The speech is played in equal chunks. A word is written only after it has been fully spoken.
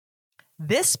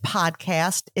This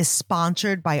podcast is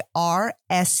sponsored by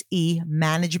RSE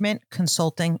Management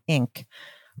Consulting, Inc.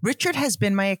 Richard has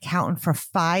been my accountant for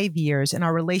 5 years, and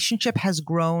our relationship has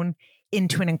grown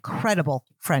into an incredible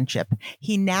friendship.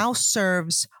 He now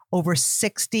serves over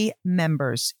 60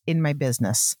 members in my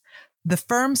business. The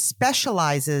firm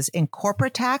specializes in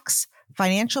corporate tax,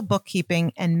 financial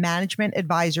bookkeeping, and management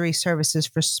advisory services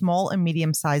for small and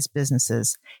medium-sized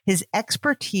businesses. His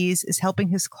expertise is helping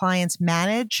his clients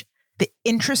manage the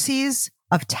intricacies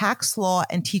of tax law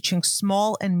and teaching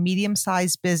small and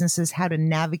medium-sized businesses how to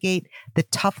navigate the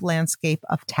tough landscape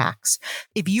of tax.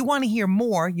 If you want to hear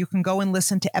more, you can go and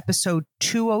listen to episode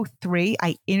 203.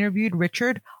 I interviewed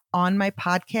Richard on my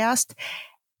podcast.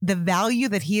 The value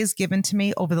that he has given to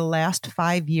me over the last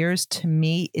 5 years to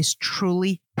me is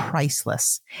truly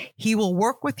priceless. He will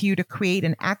work with you to create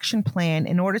an action plan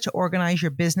in order to organize your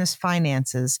business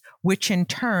finances, which in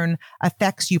turn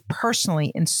affects you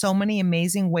personally in so many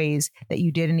amazing ways that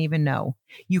you didn't even know.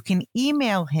 You can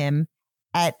email him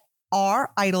at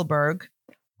reidelberg,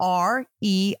 REITELBERG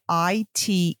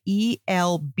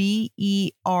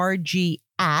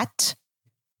at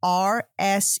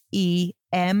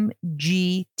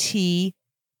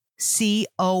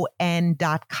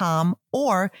RSEMGTCON.com,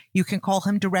 or you can call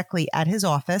him directly at his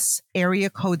office, area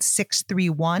code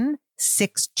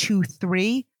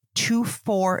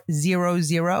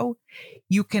 631-623-2400.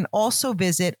 You can also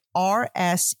visit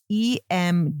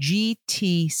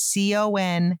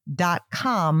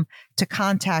RSEMGTCON.com to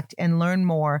contact and learn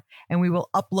more, and we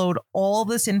will upload all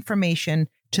this information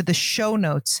to the show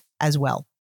notes as well.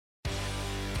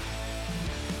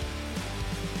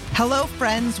 Hello,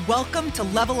 friends. Welcome to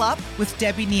Level Up with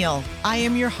Debbie Neal. I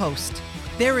am your host.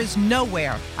 There is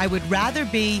nowhere I would rather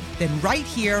be than right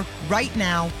here, right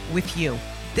now with you.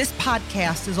 This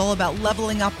podcast is all about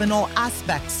leveling up in all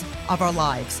aspects of our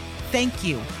lives. Thank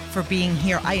you for being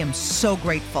here. I am so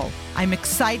grateful. I'm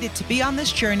excited to be on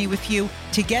this journey with you.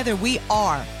 Together, we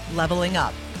are leveling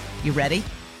up. You ready?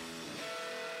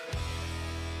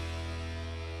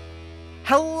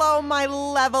 Hello, my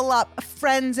Level Up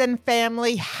friends and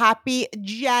family. Happy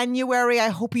January. I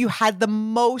hope you had the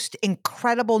most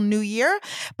incredible new year.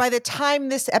 By the time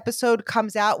this episode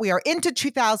comes out, we are into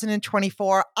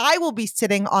 2024. I will be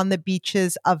sitting on the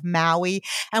beaches of Maui.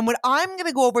 And what I'm going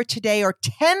to go over today are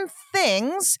 10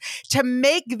 things to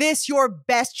make this your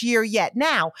best year yet.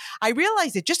 Now, I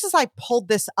realized it just as I pulled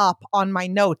this up on my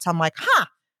notes. I'm like,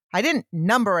 I didn't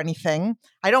number anything.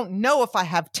 I don't know if I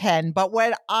have 10, but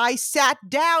when I sat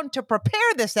down to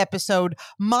prepare this episode,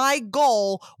 my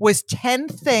goal was 10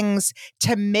 things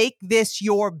to make this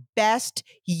your best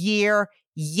year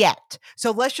yet.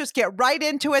 So let's just get right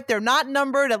into it. They're not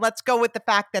numbered, and let's go with the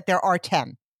fact that there are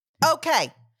 10.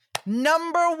 Okay,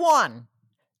 number 1,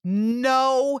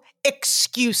 no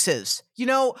excuses.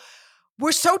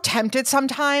 We're so tempted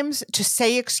sometimes to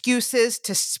say excuses,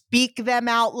 to speak them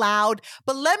out loud.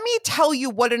 But let me tell you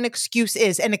what an excuse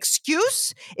is. An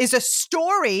excuse is a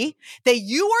story that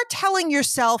you are telling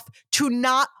yourself to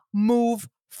not move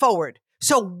forward.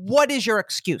 So what is your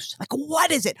excuse? Like,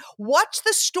 what is it? What's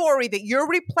the story that you're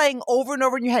replaying over and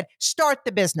over in your head? Start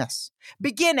the business,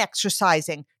 begin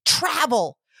exercising,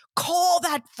 travel, call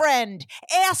that friend,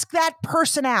 ask that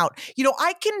person out.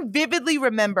 I can vividly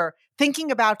remember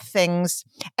thinking about things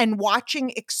and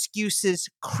watching excuses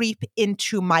creep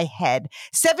into my head.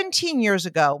 17 years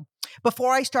ago,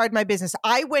 before I started my business,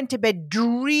 I went to bed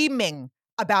dreaming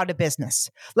about a business.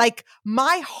 Like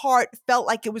my heart felt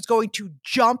like it was going to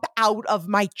jump out of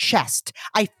my chest.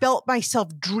 I felt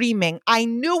myself dreaming. I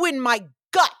knew in my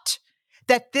gut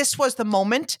that this was the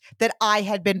moment that I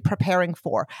had been preparing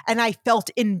for, and I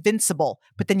felt invincible.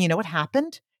 But then you know what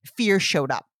happened? Fear showed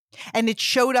up. And it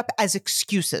showed up as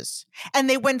excuses. And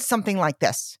they went something like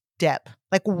this. Deb,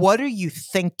 like, what are you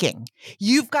thinking?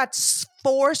 You've got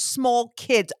 4 small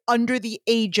kids under the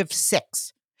age of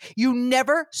 6. You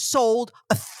never sold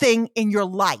a thing in your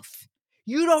life.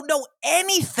 You don't know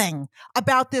anything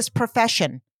about this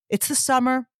profession. It's the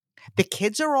summer. The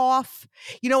kids are off.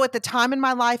 At the time in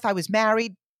my life, I was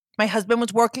married. My husband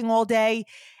was working all day.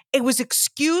 It was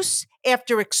excuse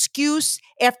after excuse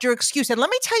after excuse. And let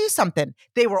me tell you something.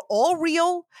 They were all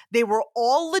real. They were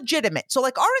all legitimate. So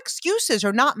our excuses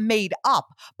are not made up,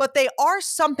 but they are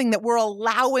something that we're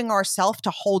allowing ourselves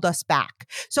to hold us back.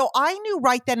 So I knew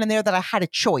right then and there that I had a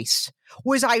choice.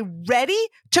 Was I ready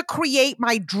to create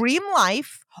my dream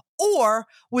life, or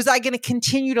was I going to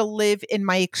continue to live in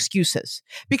my excuses?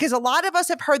 Because a lot of us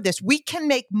have heard this. We can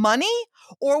make money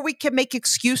or we can make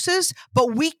excuses,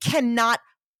 but we cannot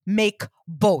make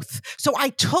both. So I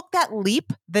took that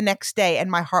leap the next day and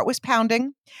my heart was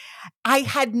pounding. I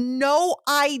had no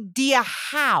idea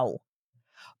how,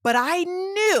 but I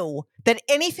knew that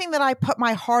anything that I put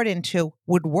my heart into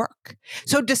would work.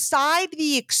 So decide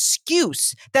the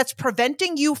excuse that's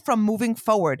preventing you from moving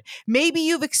forward. Maybe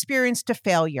you've experienced a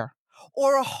failure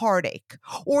or a heartache,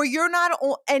 or you're not,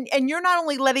 and you're not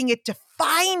only letting it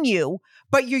define you,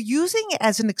 but you're using it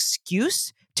as an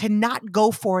excuse to not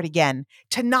go for it again,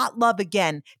 to not love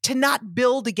again, to not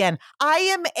build again. I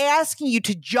am asking you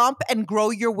to jump and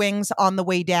grow your wings on the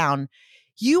way down.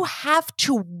 You have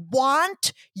to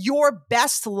want your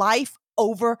best life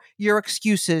over your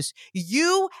excuses.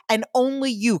 You and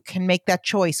only you can make that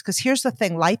choice. Because here's the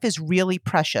thing, life is really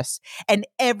precious and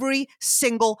every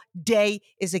single day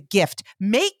is a gift.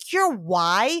 Make your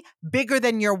why bigger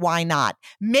than your why not.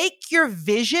 Make your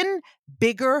vision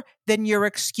bigger than your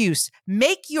excuse.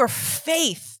 Make your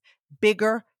faith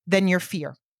bigger than your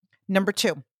fear. Number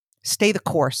 2, stay the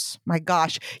course. My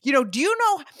gosh. Do you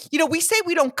know, we say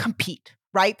we don't compete,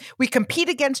 right? We compete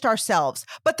against ourselves.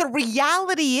 But the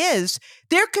reality is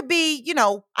there could be,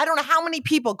 I don't know how many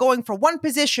people going for one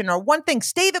position or one thing.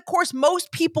 Stay the course.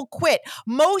 Most people quit.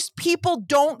 Most people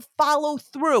don't follow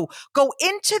through. Go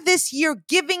into this year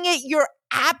giving it your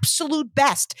absolute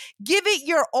best. Give it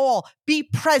your all. Be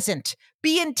present.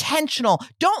 Be intentional.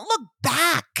 Don't look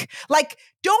back.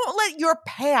 Don't let your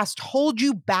past hold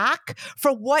you back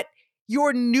for what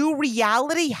your new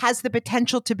reality has the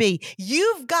potential to be.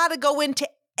 You've got to go into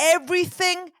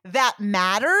everything that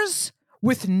matters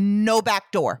with no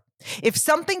back door. If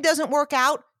something doesn't work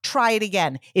out, try it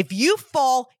again. If you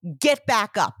fall, get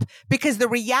back up. Because the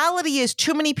reality is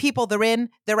too many people, they're in,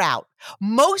 they're out.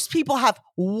 Most people have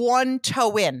one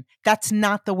toe in. That's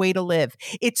not the way to live.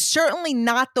 It's certainly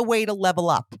not the way to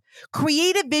level up.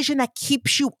 Create a vision that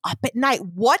keeps you up at night.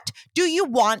 What do you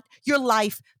want your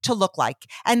life to look like?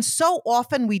 And so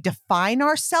often we define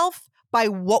ourselves by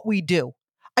what we do.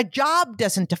 A job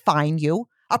doesn't define you.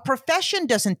 A profession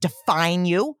doesn't define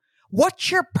you.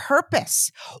 What's your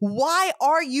purpose? Why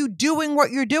are you doing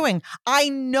what you're doing? I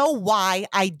know why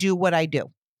I do what I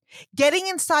do. Getting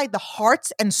inside the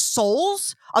hearts and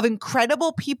souls of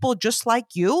incredible people just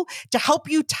like you to help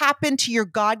you tap into your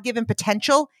God-given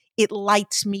potential, it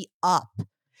lights me up.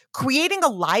 Creating a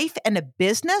life and a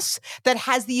business that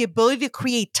has the ability to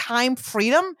create time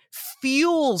freedom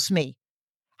fuels me.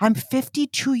 I'm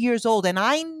 52 years old and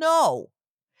I know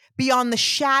beyond the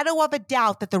shadow of a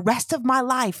doubt that the rest of my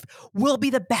life will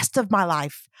be the best of my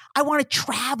life. I want to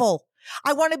travel.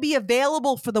 I want to be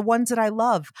available for the ones that I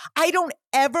love. I don't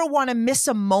ever want to miss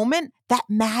a moment that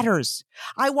matters.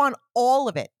 I want all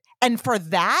of it. And for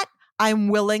that, I'm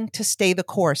willing to stay the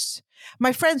course.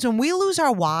 My friends, when we lose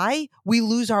our why, we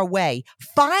lose our way.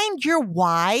 Find your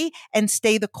why and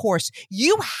stay the course.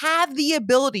 You have the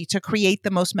ability to create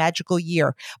the most magical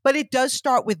year, but it does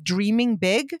start with dreaming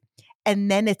big.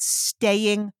 And then it's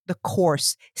staying the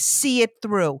course. See it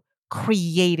through,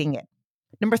 creating it.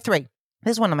 Number 3,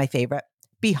 this is one of my favorite.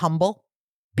 Be humble.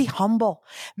 Be humble.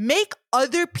 Make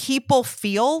other people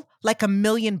feel like $1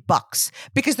 million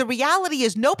because the reality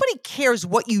is nobody cares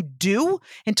what you do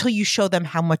until you show them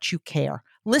how much you care.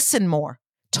 Listen more.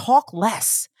 Talk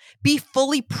less. Be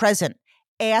fully present.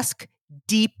 Ask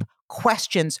deep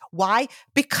questions. Why?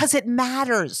 Because it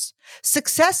matters.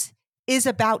 Success is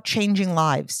about changing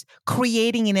lives,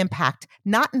 creating an impact,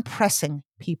 not impressing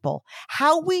people.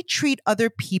 How we treat other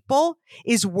people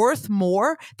is worth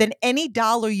more than any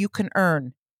dollar you can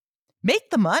earn. Make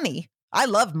the money. I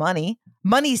love money.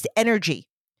 Money's energy.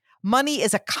 Money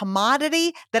is a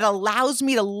commodity that allows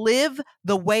me to live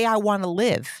the way I want to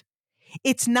live.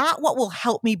 It's not what will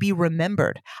help me be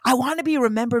remembered. I want to be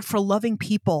remembered for loving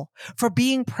people, for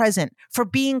being present, for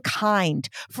being kind,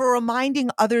 for reminding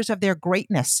others of their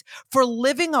greatness, for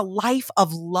living a life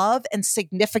of love and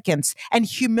significance. And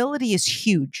humility is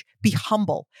huge. Be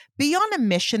humble. Be on a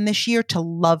mission this year to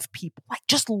love people.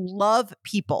 Just love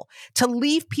people, to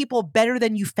leave people better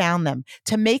than you found them,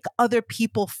 to make other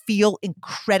people feel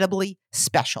incredibly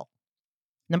special.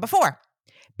 Number 4,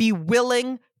 be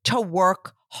willing to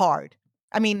work hard.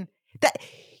 I mean, that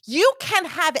you can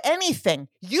have anything.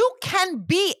 You can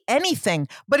be anything.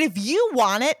 But if you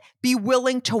want it, be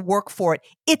willing to work for it.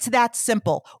 It's that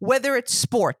simple. Whether it's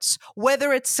sports,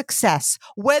 whether it's success,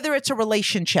 whether it's a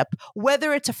relationship,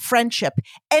 whether it's a friendship,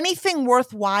 anything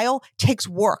worthwhile takes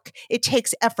work. It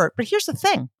takes effort. But here's the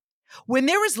thing. When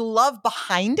there is love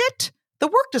behind it, the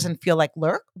work doesn't feel like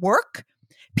work.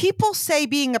 People say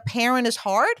being a parent is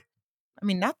hard. I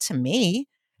mean, not to me.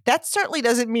 That certainly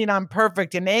doesn't mean I'm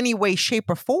perfect in any way,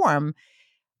 shape, or form.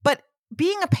 But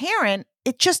being a parent,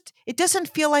 it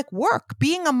doesn't feel like work.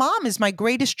 Being a mom is my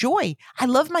greatest joy. I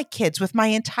love my kids with my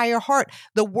entire heart.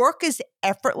 The work is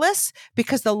effortless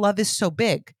because the love is so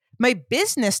big. My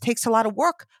business takes a lot of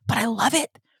work, but I love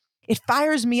it. It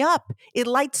fires me up. It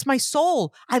lights my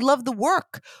soul. I love the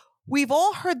work. We've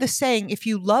all heard the saying, if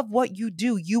you love what you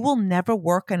do, you will never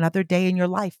work another day in your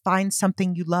life. Find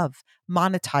something you love,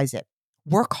 monetize it,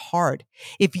 work hard.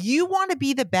 If you want to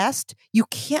be the best, you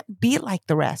can't be like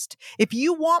the rest. If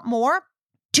you want more,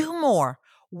 do more.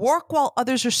 Work while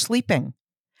others are sleeping.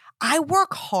 I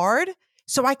work hard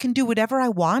so I can do whatever I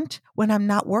want when I'm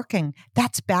not working.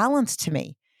 That's balance to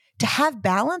me. To have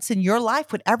balance in your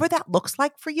life, whatever that looks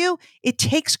like for you, it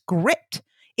takes grit.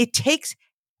 It takes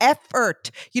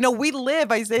effort.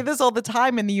 I say this all the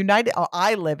time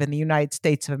I live in the United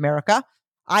States of America.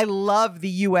 I love the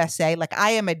USA. Like,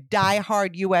 I am a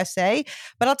diehard USA,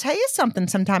 but I'll tell you something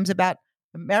sometimes about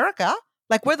America.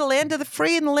 Like, we're the land of the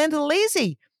free and the land of the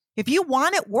lazy. If you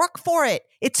want it, work for it.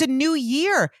 It's a new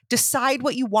year. Decide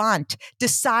what you want.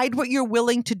 Decide what you're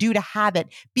willing to do to have it.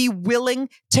 Be willing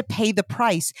to pay the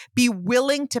price. Be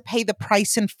willing to pay the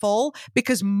price in full,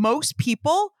 because most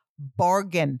people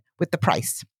bargain with the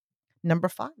price. Number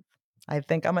 5. I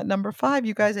think I'm at number 5.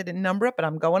 You guys, I didn't number it, but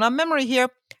I'm going on memory here.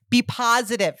 Be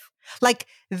positive. Like,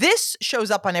 this shows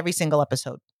up on every single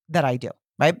episode that I do,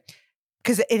 right?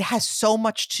 Because it has so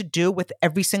much to do with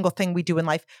every single thing we do in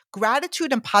life.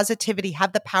 Gratitude and positivity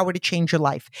have the power to change your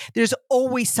life. There's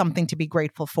always something to be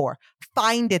grateful for.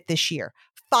 Find it this year.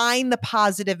 Find the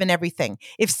positive in everything.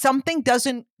 If something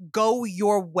doesn't go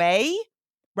your way,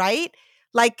 right?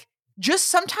 Like, just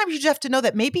sometimes you just have to know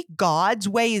that maybe God's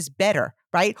way is better,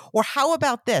 right? Or how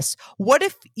about this? What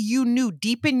if you knew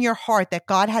deep in your heart that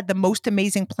God had the most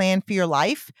amazing plan for your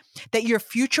life, that your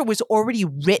future was already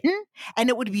written, and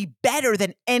it would be better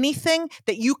than anything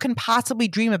that you can possibly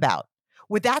dream about?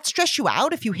 Would that stress you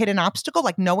out if you hit an obstacle,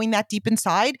 like knowing that deep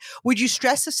inside? Would you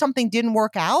stress if something didn't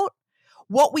work out?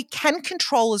 What we can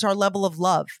control is our level of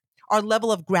love, our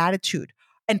level of gratitude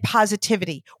and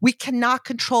positivity. We cannot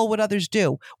control what others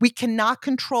do. We cannot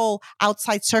control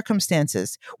outside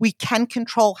circumstances. We can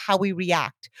control how we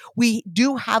react. We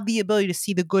do have the ability to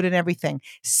see the good in everything,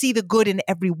 see the good in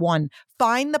everyone,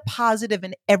 find the positive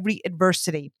in every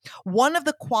adversity. One of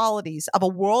the qualities of a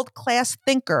world-class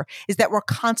thinker is that we're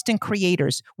constant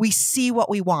creators. We see what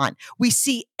we want. We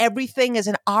see everything as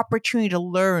an opportunity to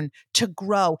learn, to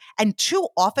grow. And too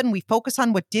often we focus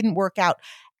on what didn't work out,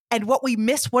 and what we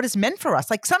miss what is meant for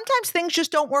us. Like, sometimes things just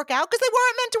don't work out because they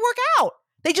weren't meant to work out.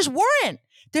 They just weren't.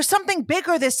 There's something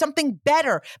bigger. There's something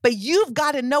better. But you've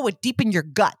got to know it deep in your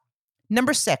gut.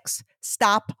 Number 6,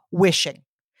 stop wishing.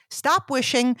 Stop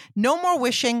wishing. No more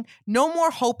wishing. No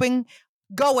more hoping.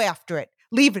 Go after it.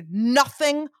 Leave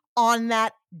nothing on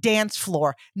that dance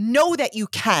floor. Know that you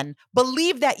can.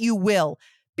 Believe that you will.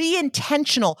 Be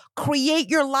intentional. Create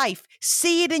your life.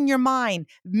 See it in your mind.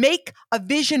 Make a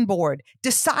vision board.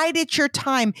 Decide it's your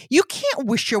time. You can't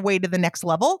wish your way to the next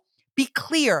level. Be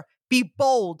clear. Be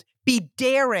bold. Be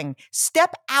daring.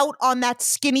 Step out on that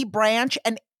skinny branch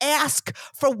and ask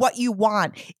for what you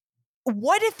want.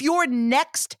 What if your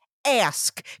next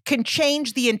ask can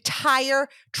change the entire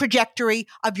trajectory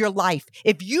of your life?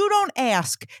 If you don't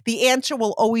ask, the answer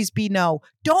will always be no.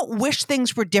 Don't wish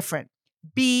things were different.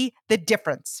 Be the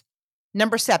difference.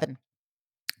 Number 7,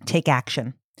 take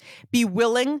action. Be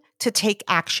willing to take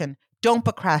action. Don't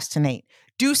procrastinate.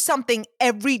 Do something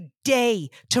every day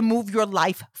to move your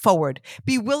life forward.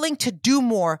 Be willing to do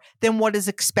more than what is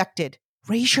expected.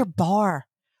 Raise your bar.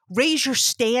 Raise your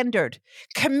standard.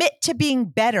 Commit to being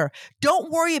better.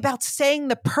 Don't worry about saying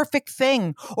the perfect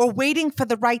thing or waiting for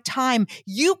the right time.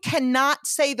 You cannot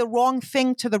say the wrong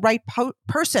thing to the right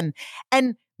person.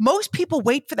 And most people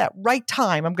wait for that right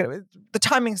time. The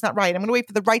timing's not right. I'm going to wait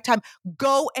for the right time.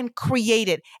 Go and create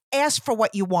it. Ask for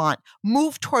what you want.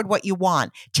 Move toward what you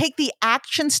want. Take the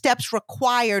action steps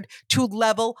required to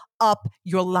level up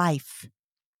your life.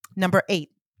 Number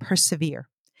 8, persevere.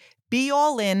 Be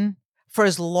all in for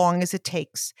as long as it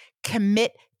takes.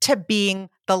 Commit to being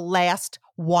the last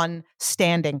one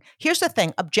standing. Here's the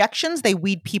thing. Objections, they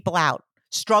weed people out.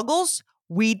 Struggles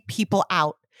weed people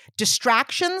out.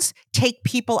 Distractions take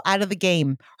people out of the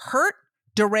game. Hurt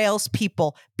derails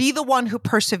people. Be the one who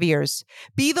perseveres.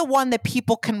 Be the one that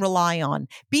people can rely on.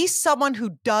 Be someone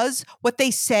who does what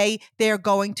they say they're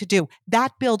going to do.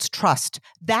 That builds trust.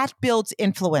 That builds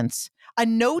influence. A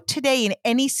no today in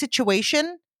any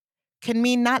situation can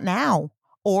mean not now.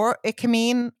 Or it can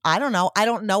mean, I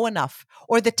don't know enough.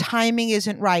 Or the timing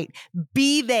isn't right.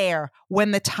 Be there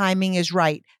when the timing is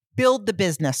right. build the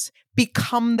business,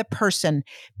 become the person.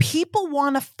 People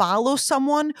want to follow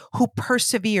someone who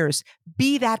perseveres.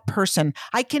 Be that person.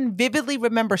 I can vividly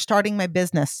remember starting my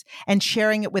business and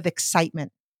sharing it with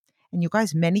excitement. And you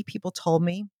guys, many people told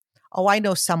me, oh, I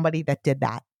know somebody that did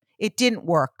that. It didn't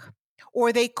work,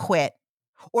 or they quit,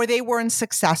 or they weren't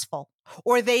successful,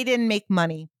 or they didn't make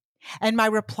money. And my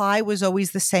reply was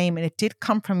always the same. And it did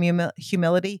come from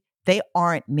humility. They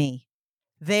aren't me.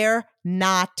 They're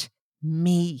not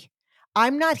me.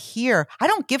 I'm not here. I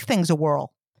don't give things a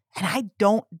whirl, and I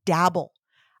don't dabble.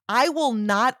 I will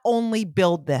not only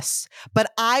build this,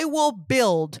 but I will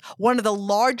build one of the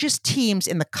largest teams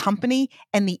in the company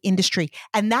and the industry.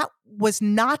 And that was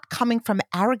not coming from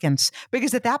arrogance,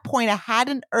 because at that point I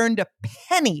hadn't earned a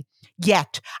penny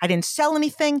yet. I didn't sell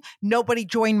anything. Nobody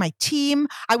joined my team.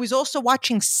 I was also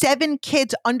watching 7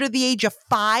 kids under the age of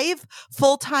 5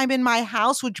 full-time in my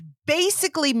house, which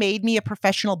basically made me a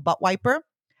professional butt wiper.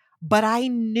 But I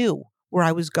knew where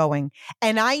I was going.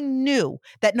 And I knew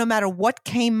that no matter what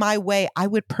came my way, I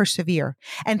would persevere.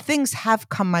 And things have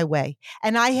come my way.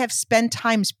 And I have spent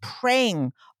times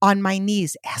praying on my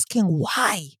knees, asking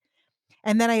why.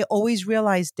 And then I always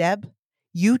realized, Deb,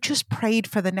 you just prayed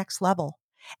for the next level.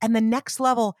 And the next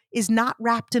level is not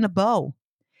wrapped in a bow.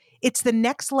 It's the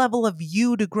next level of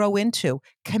you to grow into.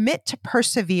 Commit to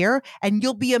persevere, and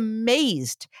you'll be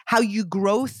amazed how you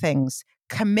grow things.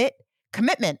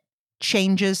 Commitment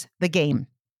changes the game.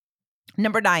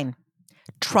 Number 9,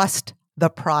 trust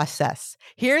the process.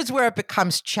 Here's where it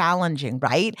becomes challenging,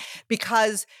 right?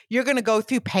 Because you're going to go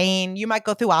through pain. You might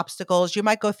go through obstacles. You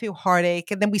might go through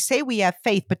heartache. And then we say we have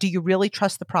faith, but do you really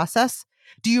trust the process?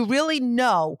 Do you really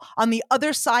know on the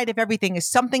other side of everything is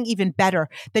something even better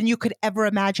than you could ever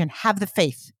imagine? Have the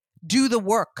faith. Do the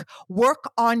work.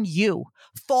 Work on you.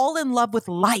 Fall in love with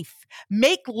life.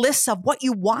 Make lists of what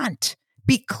you want.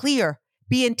 Be clear.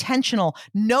 Be intentional.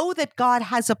 Know that God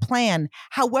has a plan.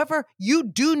 However, you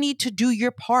do need to do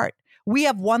your part. We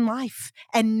have one life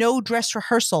and no dress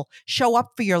rehearsal. Show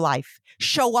up for your life.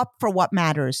 Show up for what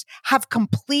matters. Have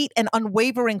complete and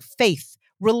unwavering faith.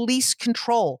 Release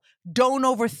control. Don't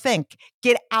overthink.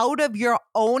 Get out of your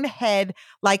own head.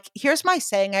 Like, here's my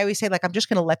saying. I always say, like, I'm just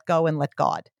going to let go and let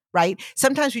God, right?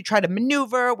 Sometimes we try to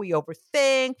maneuver, we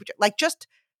overthink, just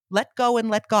let go and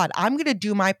let God. I'm going to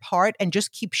do my part and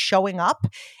just keep showing up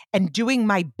and doing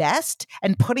my best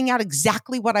and putting out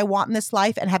exactly what I want in this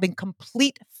life and having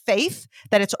complete faith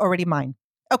that it's already mine.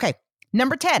 Okay.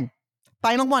 Number 10,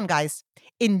 final one, guys.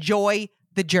 Enjoy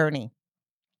the journey.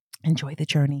 Enjoy the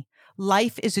journey.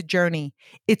 Life is a journey.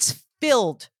 It's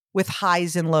filled with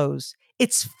highs and lows.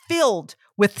 It's filled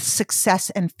with success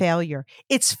and failure.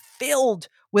 It's filled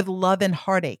with love and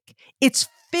heartache. It's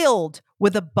filled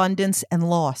with abundance and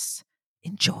loss.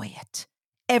 Enjoy it.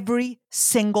 Every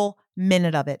single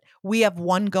minute of it. We have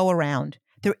one go around.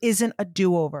 There isn't a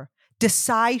do-over.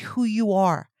 Decide who you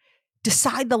are.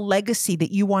 Decide the legacy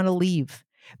that you want to leave.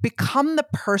 Become the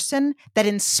person that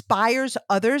inspires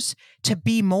others to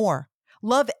be more.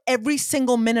 Love every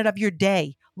single minute of your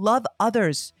day. Love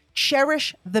others.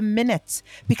 Cherish the minutes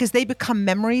because they become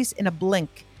memories in a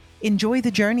blink. Enjoy the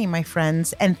journey, my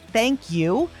friends, and thank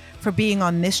you for being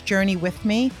on this journey with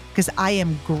me because I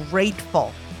am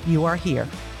grateful you are here.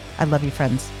 I love you,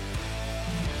 friends.